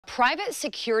private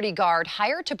security guard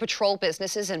hired to patrol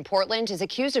businesses in Portland is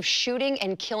accused of shooting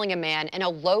and killing a man in a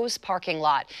Lowe's parking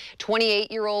lot.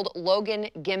 28-year-old Logan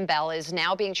Gimbel is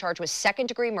now being charged with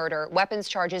second-degree murder, weapons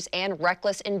charges, and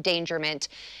reckless endangerment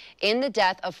in the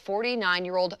death of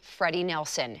 49-year-old Freddie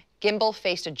Nelson. Gimbel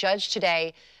faced a judge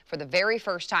today for the very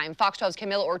first time. Fox 12's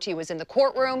Camila Ortiz was in the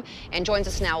courtroom and joins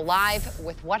us now live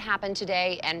with what happened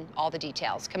today and all the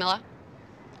details. Camila?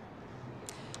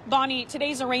 Bonnie,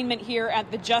 today's arraignment here at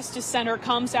the Justice Center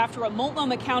comes after a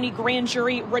Multnomah County grand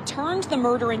jury returned the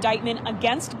murder indictment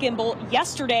against Gimbel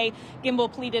yesterday.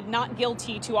 Gimbel pleaded not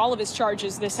guilty to all of his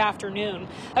charges this afternoon.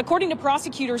 According to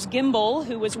prosecutors, Gimbel,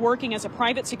 who was working as a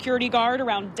private security guard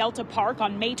around Delta Park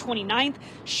on May 29th,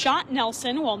 shot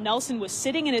Nelson while Nelson was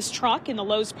sitting in his truck in the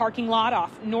Lowe's parking lot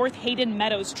off North Hayden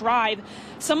Meadows Drive.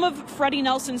 Some of Freddie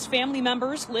Nelson's family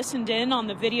members listened in on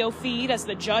the video feed as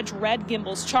the judge read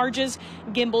Gimbel's charges.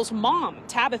 Gimbel's mom,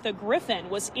 Tabitha Griffin,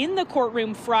 was in the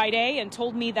courtroom Friday and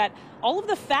told me that all of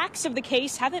the facts of the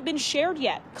case haven't been shared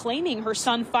yet, claiming her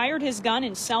son fired his gun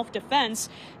in self-defense.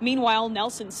 Meanwhile,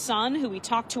 Nelson's son, who we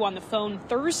talked to on the phone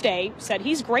Thursday, said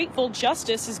he's grateful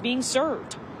justice is being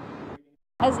served.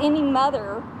 As any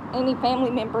mother, any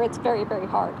family member, it's very, very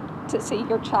hard to see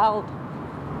your child.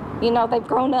 You know, they've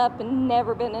grown up and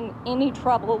never been in any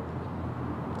trouble,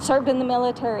 served in the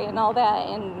military and all that,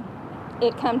 and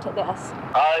it come to this.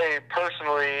 I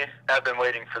personally have been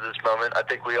waiting for this moment. I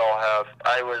think we all have.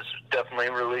 I was definitely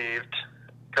relieved,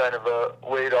 kind of a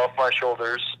weight off my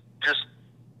shoulders. Just,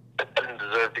 it didn't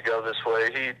deserve to go this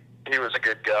way. He was a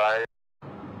good guy.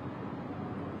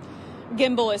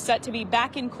 Gimbel is set to be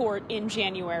back in court in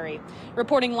January.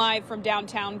 Reporting live from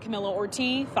downtown, Camila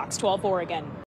Ortiz, Fox 12 Oregon.